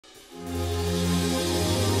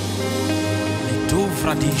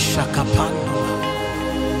Radisha kapando,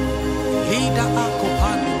 lida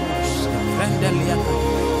akopanos, vendelia,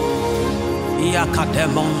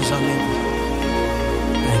 iakademonzale.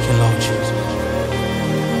 Thank you, Lord Jesus.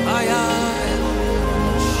 Aya,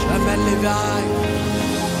 shemelivai,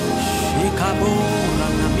 shikabura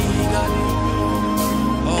namigani.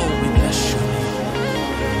 Oh, we bless you.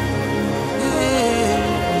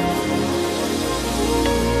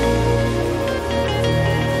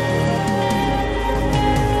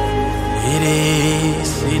 It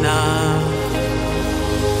is enough.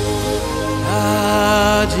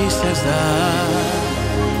 Jesus died,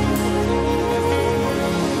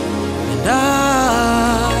 and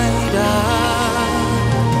died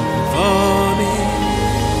for me.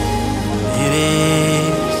 It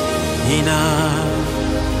is enough.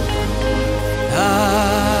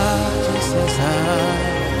 Jesus died.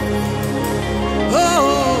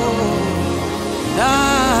 Oh,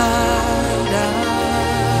 died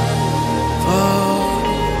for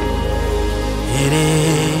me. It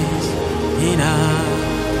is enough.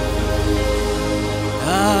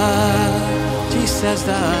 Jesus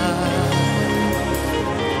died,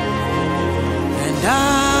 and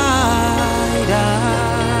died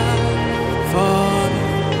for me.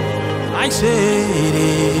 I say it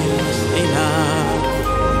is enough.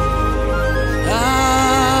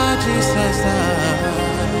 Jesus died,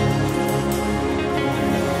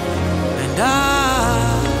 and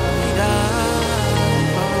died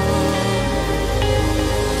for me.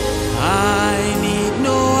 I need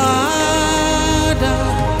no other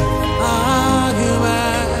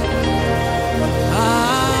argument.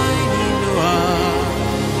 I need no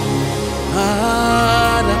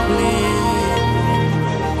other plea.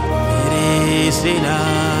 It is enough.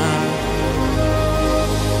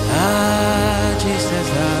 Jesus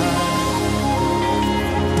died,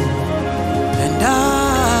 and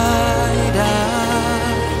died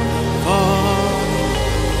for me.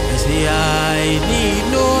 I say I need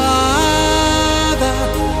no other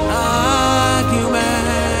argument.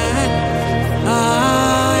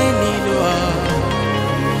 I need no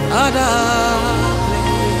other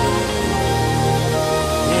plea.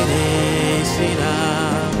 It is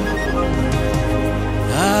enough.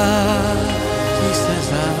 Jesus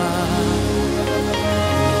died,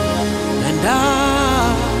 and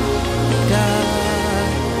died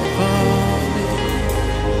for me.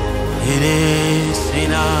 It is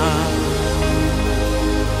enough.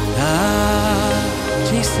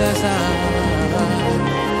 Jesus died,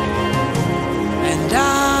 and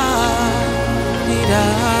died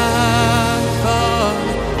for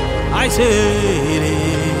me. I say it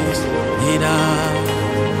is enough.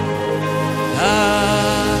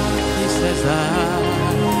 Jesus died,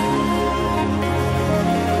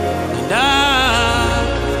 and died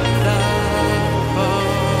for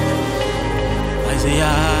me. I say I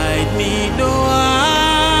need no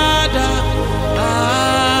other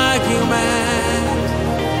argument.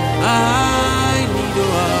 I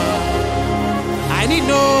need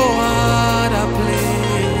no other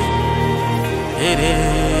plea. It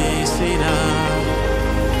is enough.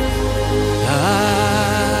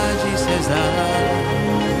 Jesus died,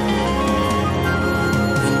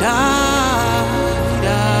 and died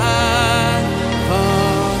for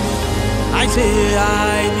me. I say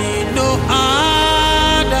I need no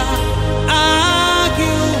other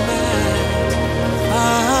argument.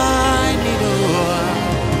 I need no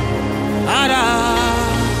other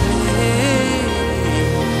plea.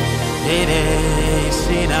 It is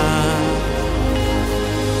enough.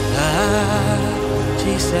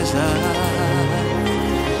 Jesus died,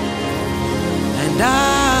 and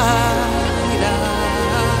died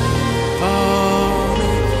for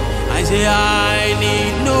me. I say I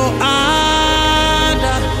need no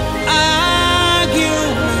other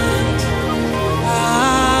argument.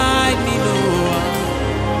 I need no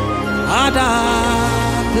other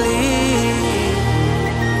plea.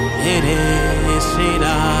 It is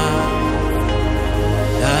enough.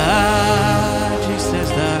 Jesus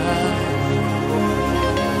died,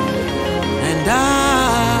 and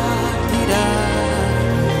died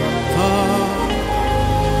for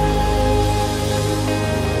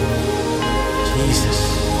Jesus.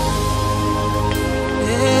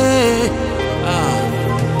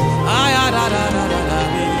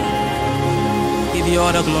 Give you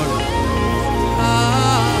all the glory.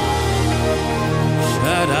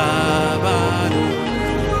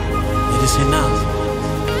 It is enough.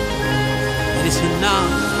 It is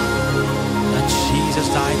enough that Jesus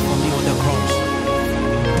died for me on the cross.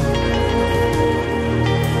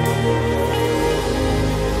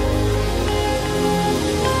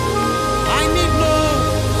 I need no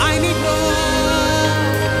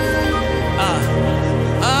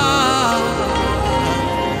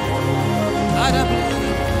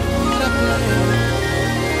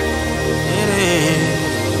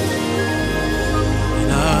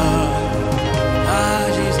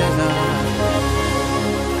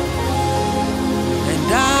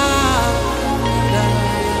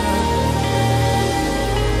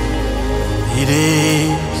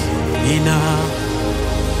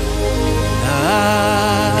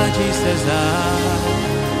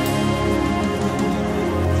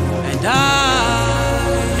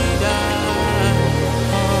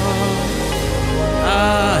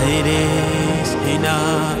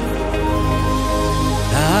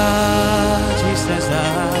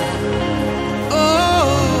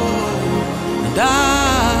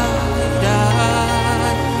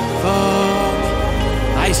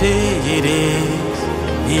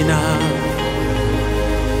enough.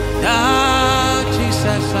 That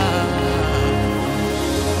Jesus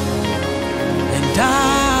and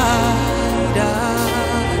died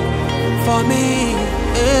for me.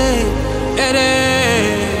 It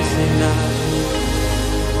is enough.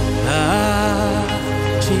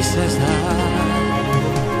 Jesus died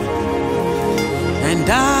and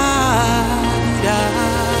died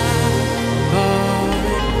for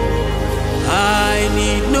me. I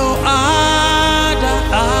need no other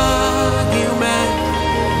argument.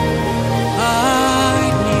 I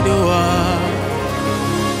need no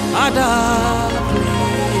other plea.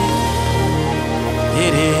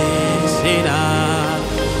 It is enough.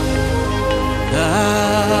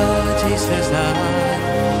 Jesus died,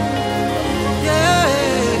 yeah,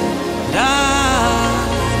 died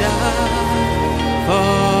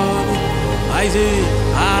for me. I say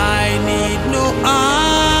I need no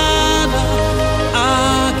other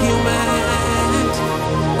argument.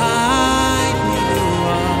 I need no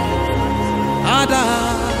other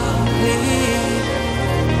plea.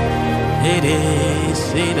 It is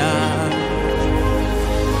enough.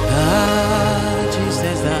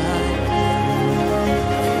 Jesus died.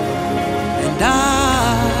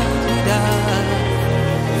 Died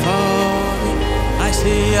for me. I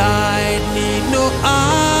say I need no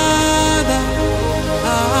other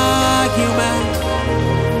argument.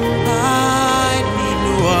 I need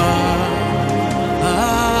no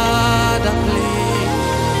other plea.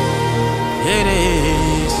 It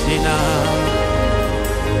is enough.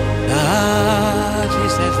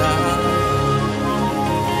 Jesus died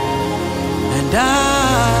and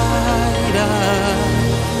died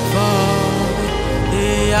for me.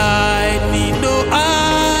 I need no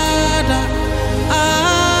other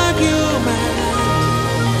argument.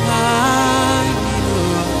 I need no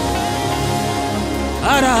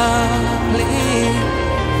other plea.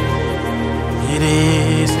 It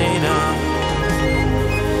is enough.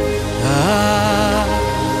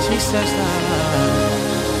 Jesus died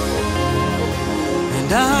and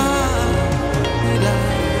died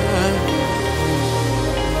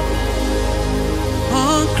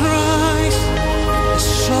on Christ.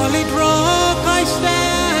 Solid rock I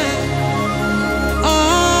stand,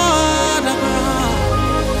 on the ground,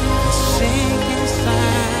 the sinking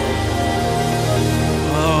sand.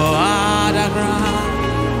 Oh, on the ground,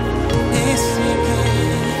 the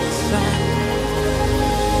sinking sand.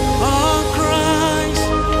 On Christ,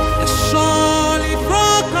 the solid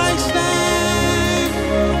rock I stand,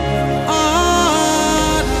 on the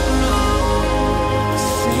ground, the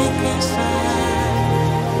sinking sand.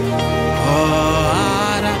 Oh,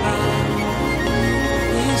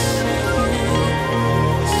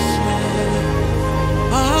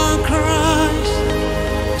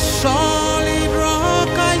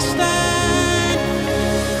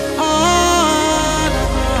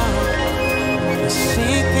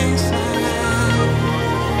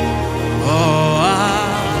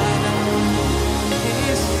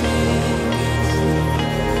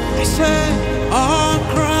 on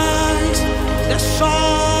Christ, the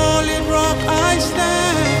solid rock I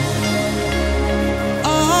stand.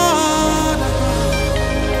 On the ground,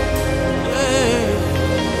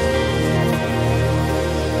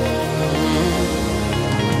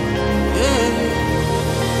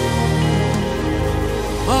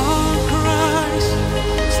 on Christ,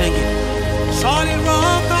 sing it. Solid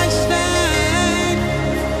rock I stand.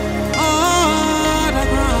 On the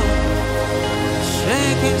ground,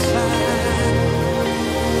 shaking sand.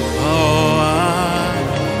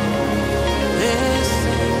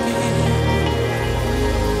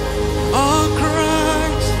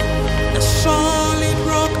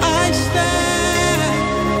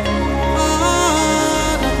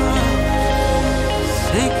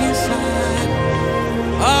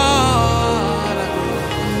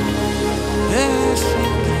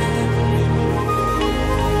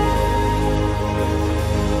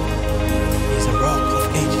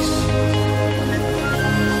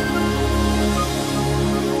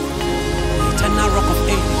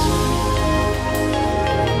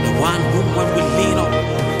 One whom when we lean on,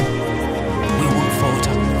 we won't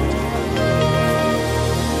falter.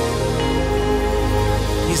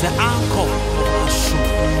 He's the anchor of our soul.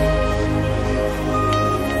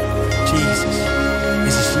 Jesus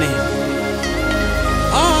is his name.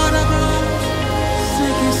 All the ground,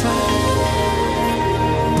 sing his song.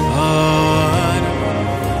 All the ground,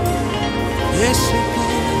 yes, he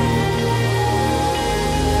can.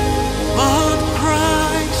 On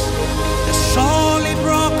Christ, the solid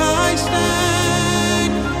rock I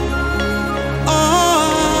stand.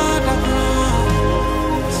 On the ground,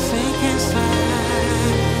 sinking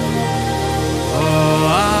sand.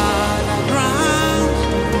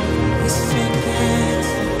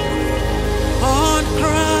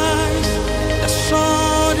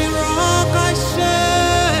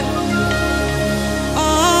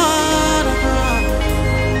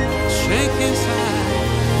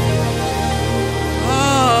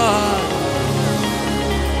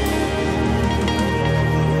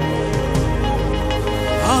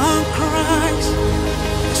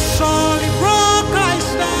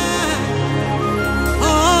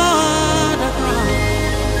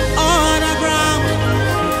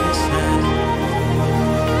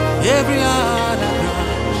 every other ground.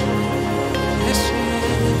 Yes,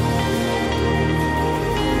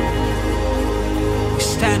 we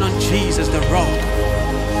stand on Jesus the rock.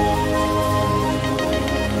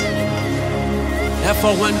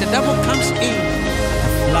 Therefore, when the devil comes in like a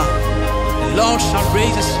flood, the Lord shall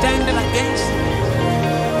raise a standard against him,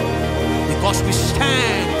 because we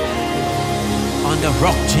stand on the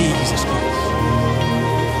rock, Jesus Christ.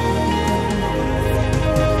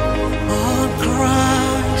 On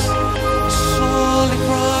Christ, solid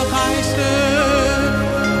rock I stand.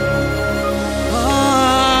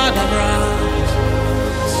 On the ground,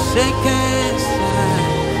 sinking sand.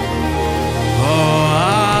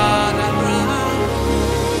 On the ground,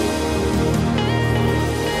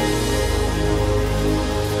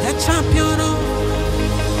 the champion of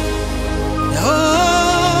the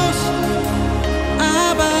host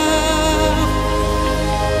above,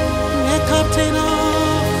 the captain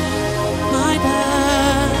of my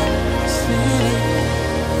destiny.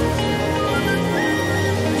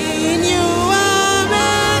 In you I'm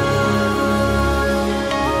at,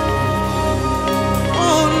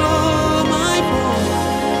 oh Lord, my boy,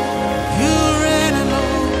 you reign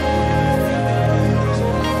alone.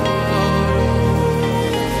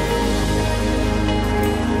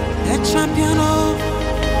 The champion of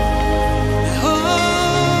the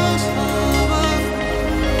host above,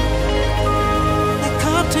 the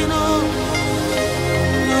captain of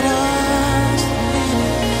your destiny.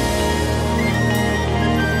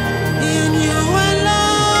 In you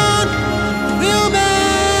alone we'll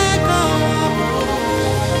make our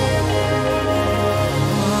boast.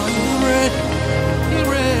 Oh, you reign, you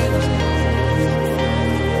reign.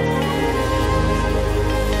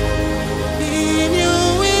 In you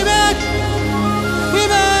we make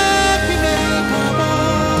our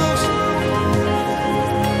boast.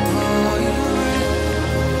 Oh, you reign,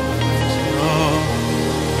 Lord.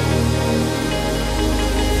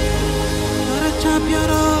 You're the champion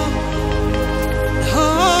of the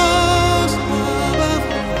host above.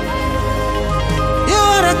 You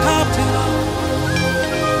are the captain of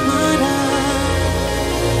my life.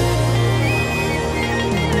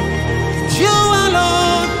 You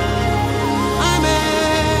alone I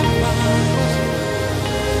make my boast.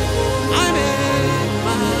 I make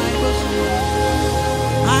my boast.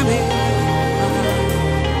 I make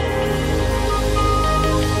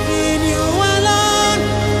in you alone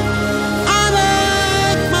I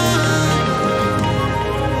make my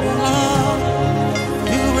Lord.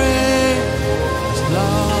 You reign as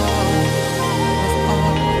Lord of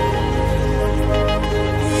all.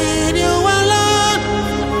 In you alone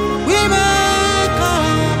we make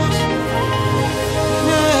our boast.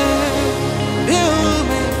 Yeah, you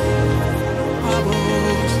make our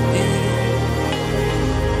boast.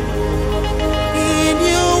 In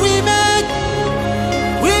you we make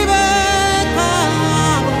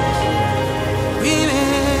our boast. We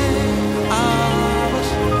make our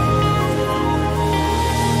boast.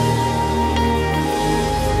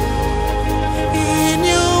 In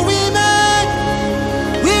you we make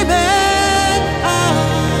our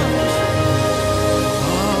boast.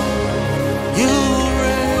 Oh, you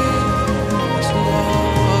reign as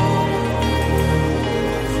Lord.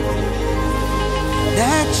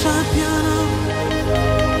 That champion of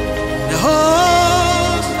the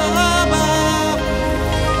host above.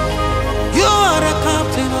 You are the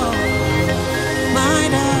captain of my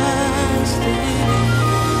destiny.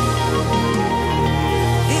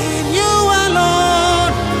 In you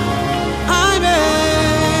alone I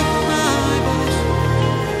make my boast.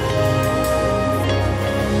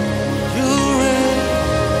 You reign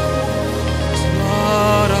as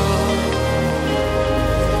Lord of.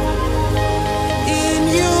 In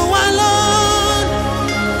you alone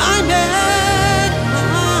I make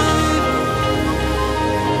my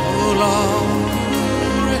oh Lord,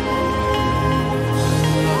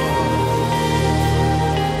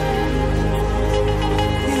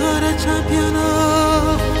 you are the champion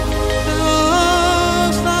of the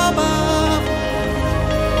host above.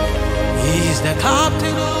 He's the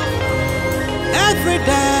captain of every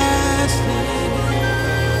destiny.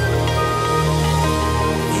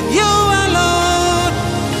 In you alone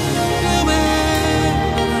you make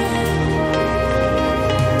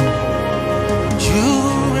you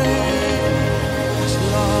reign as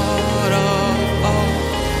Lord of all.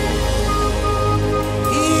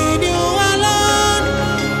 In you alone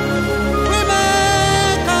we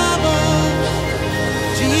make our boast.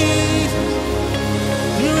 Jesus,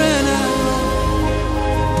 you reign alone.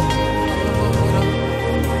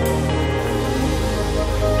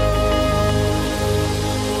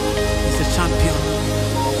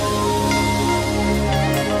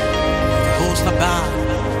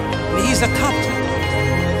 And He's the captain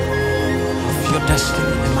of your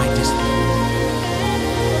destiny and my destiny.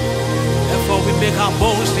 Therefore, we make our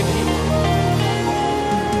boast in Him.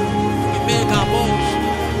 We make our boast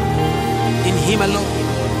in Him alone.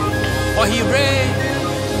 For He reigns.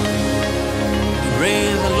 He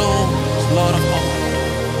reigns alone as Lord of all.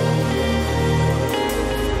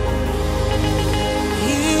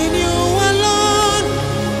 In You alone,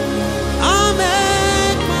 I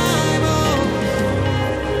make my boast.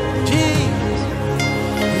 Jesus,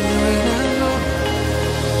 You reign alone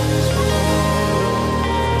as Lord.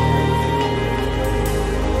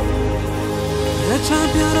 The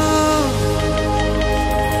champion of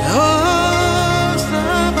the host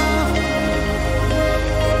above.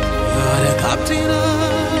 You're the captain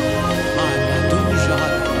of my Medusa.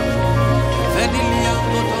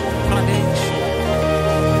 Veniliango of Pradesh.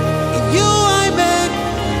 In You I make,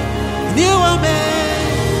 in You I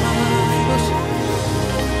make my boast.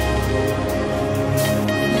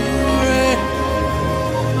 You reign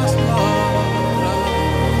as Lord.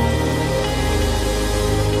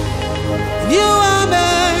 In You I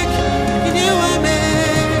make, in You I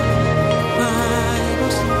make my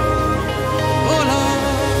boast. Oh Lord,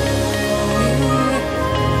 You reign,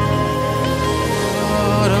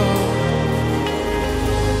 Lord,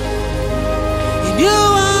 in You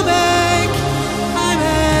I make my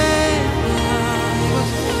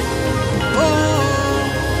boast. Oh,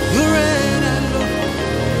 You reign alone.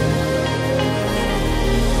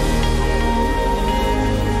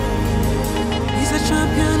 He's a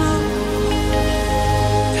champion of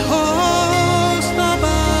the host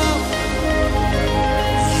above.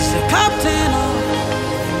 He's the captain of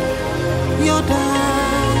your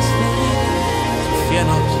destiny. Fear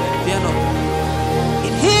not, fear not.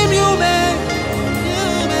 In Him you make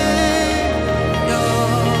your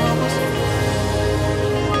boast.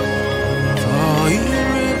 For He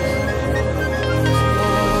reigns,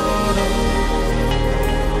 Lord.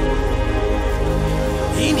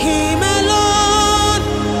 In Him alone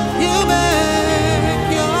you make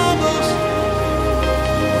your boast.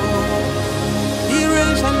 He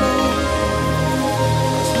reigns alone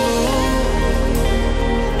as Lord.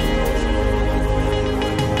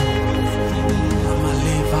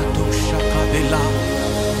 Amaleva dosha kabela.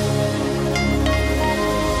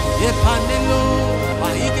 Epanelo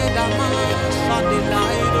baige dama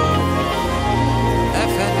sanelairo.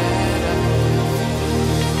 Efenera.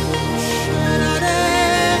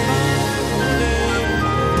 Shararema ole.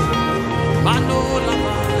 Manola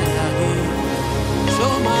mayage.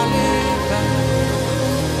 Somaleka.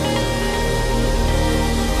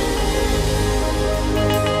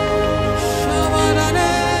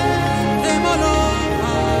 Shabarane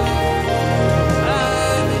emoloka.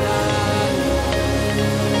 Amina.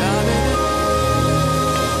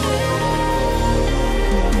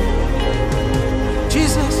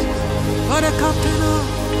 Jesus, you're the captain of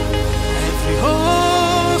every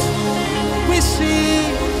host we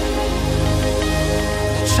see,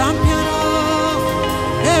 the champion of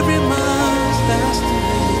every man's destiny.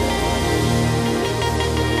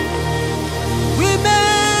 We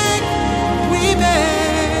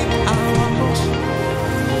make our boast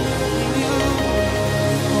in You,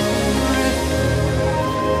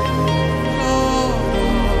 Lord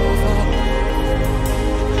of all.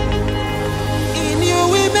 In You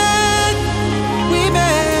we make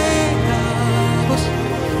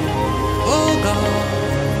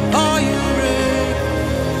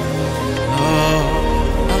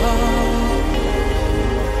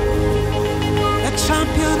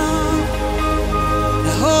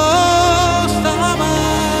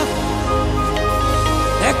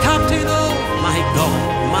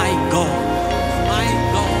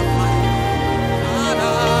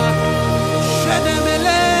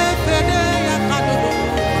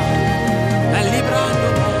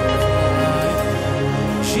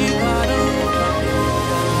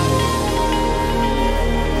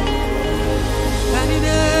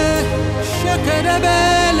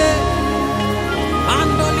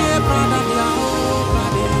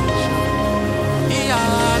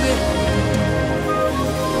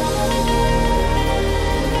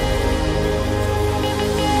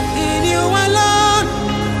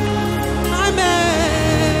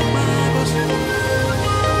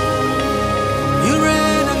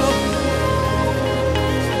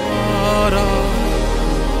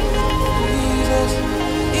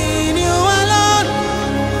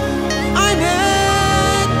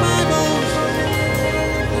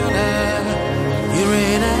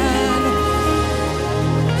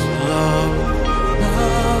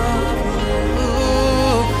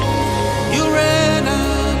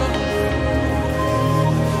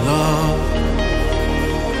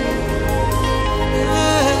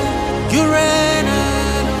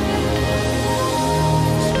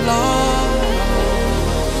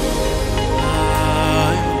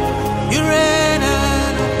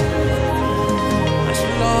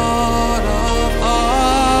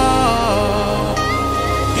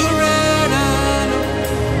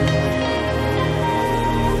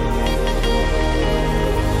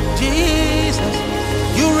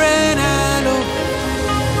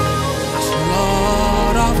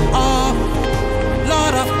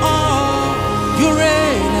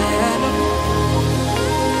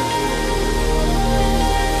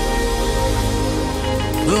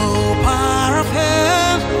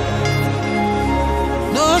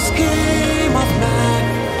scheme of man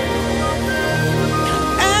can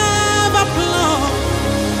ever pluck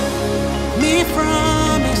me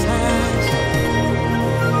from his hands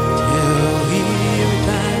till he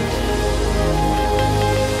returns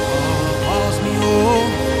or calls me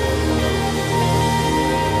home.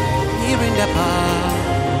 Here in the power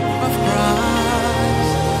of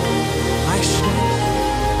Christ I stand.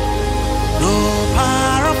 No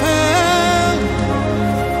power of hell,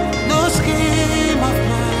 no scheme of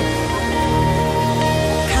man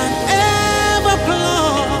can ever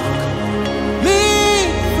pluck me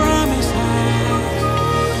from his hands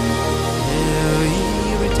till he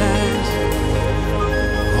returns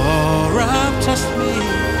or raptures me.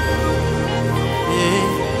 Yeah,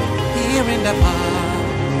 here in the power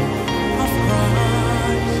of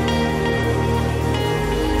Christ.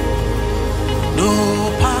 No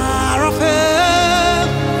power of hell,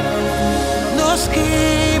 no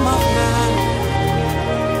scheme of man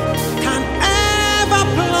can ever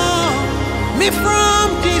pluck me from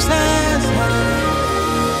Jesus' hand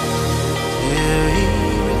till he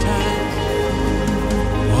returns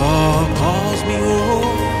or calls me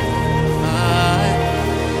home.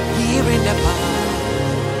 Here in the power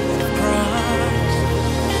of Christ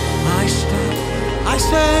I stand. I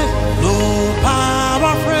say, no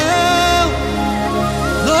power of hell,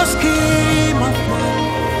 no scheme of man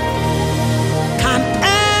can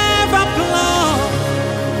ever pluck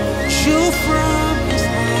you from his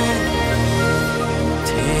hand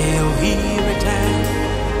till he returns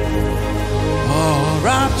or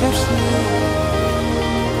raptures me.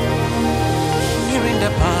 Here in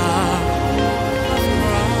the power of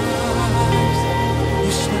Christ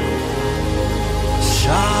you stand.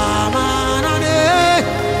 Shamanane,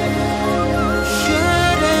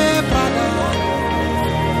 Shede Prada,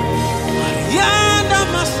 Yanda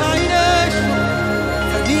Masaidesh,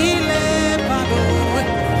 Fadile Pado,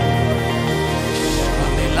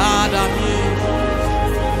 Shamelada me,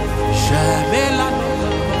 Shamelada,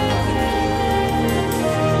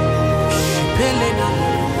 Shipelena,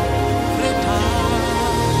 Freta,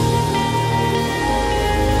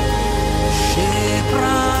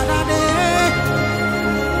 Sheprada de,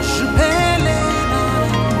 Shipelena,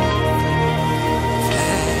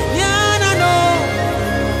 Fenyana no,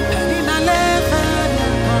 Penina Lefena,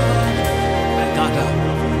 Megada,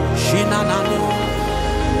 Shinanano,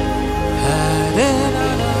 Hedena.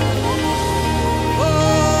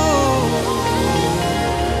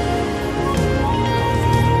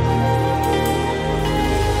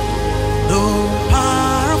 No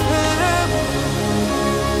power of hell,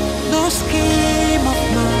 no scheme of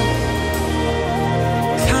man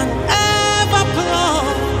can ever pluck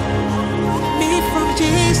me from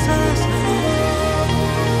Jesus' hand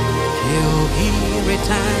till he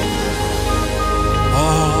returns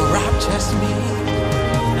or raptures me.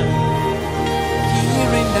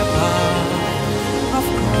 Here in the power of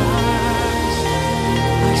Christ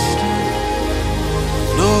I stand.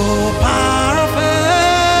 No power of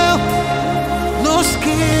hell, no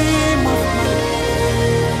scheme of man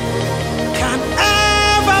can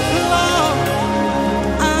ever pluck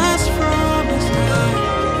us from his hand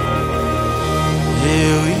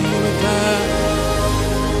till he returns.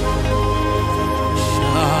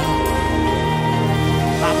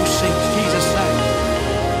 Bible says, Jesus said,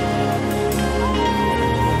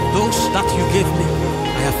 those that you gave me,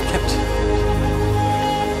 I have kept,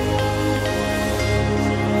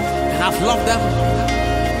 and I've loved them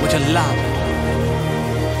with a love.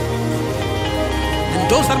 And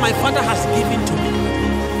those that my Father has given to me,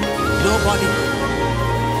 nobody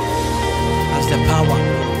has the power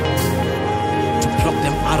to pluck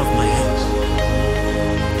them out of my hands.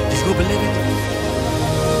 Do you believe it?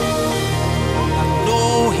 That no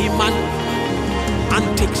human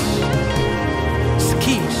antics,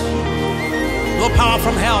 schemes, no power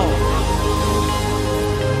from hell,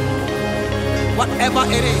 whatever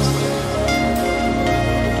it is,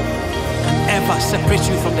 can ever separate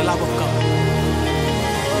you from the love of God.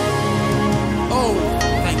 Oh,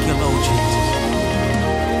 thank you, Lord Jesus.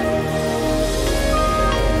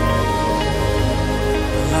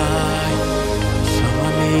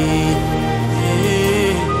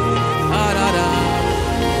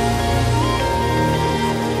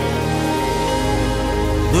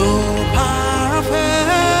 No power of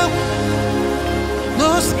hell, no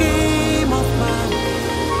scheme of man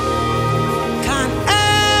can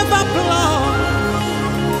ever pluck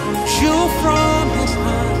you from his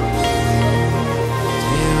hand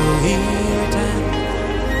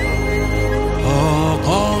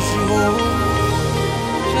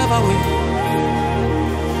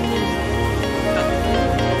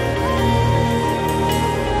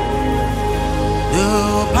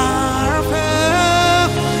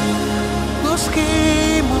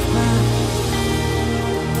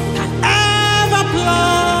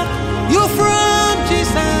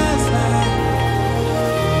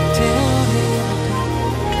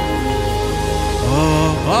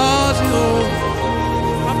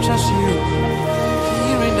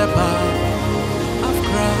here in the power of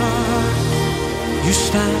Christ. You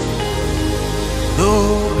stand, no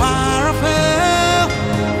power of hell,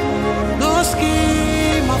 no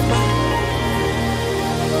scheme of man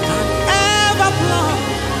can ever pluck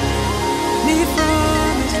me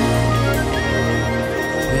from his hand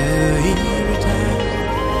till he returns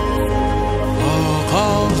or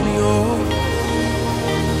calls me home.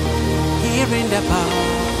 Here in the power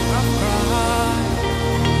of Christ,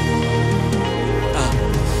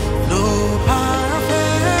 no power of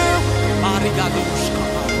hell, Marigadushka,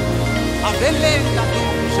 Avelenda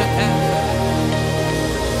Dushka,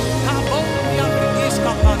 Tabonia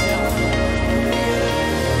Iskapania.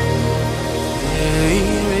 Here he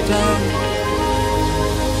returns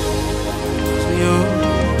to you.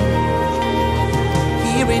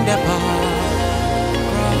 Here in the power.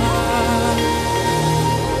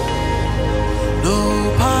 No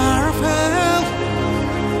power of hell,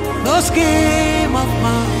 no scheme of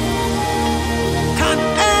man can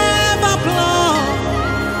ever pluck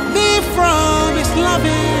me from his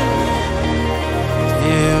loving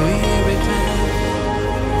till he returns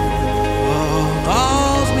or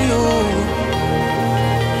calls me home.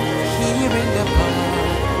 Here in the power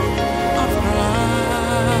of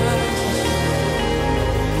Christ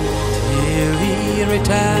till he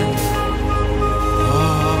returns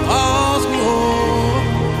or calls me home.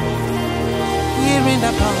 Here in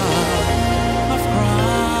the power of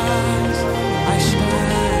Christ I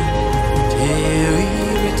stand till he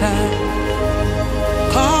returns,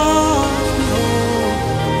 calls me home.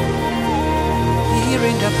 Here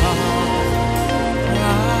in the power of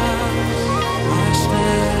Christ I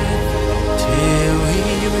stand till he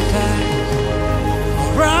returns,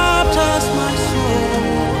 raptures my soul.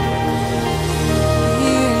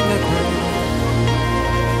 Here in the grave,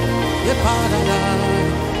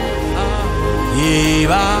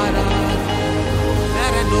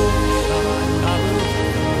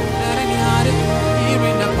 here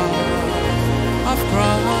in the power of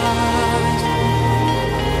Christ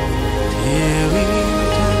till we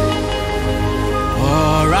return,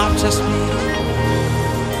 or raptures me.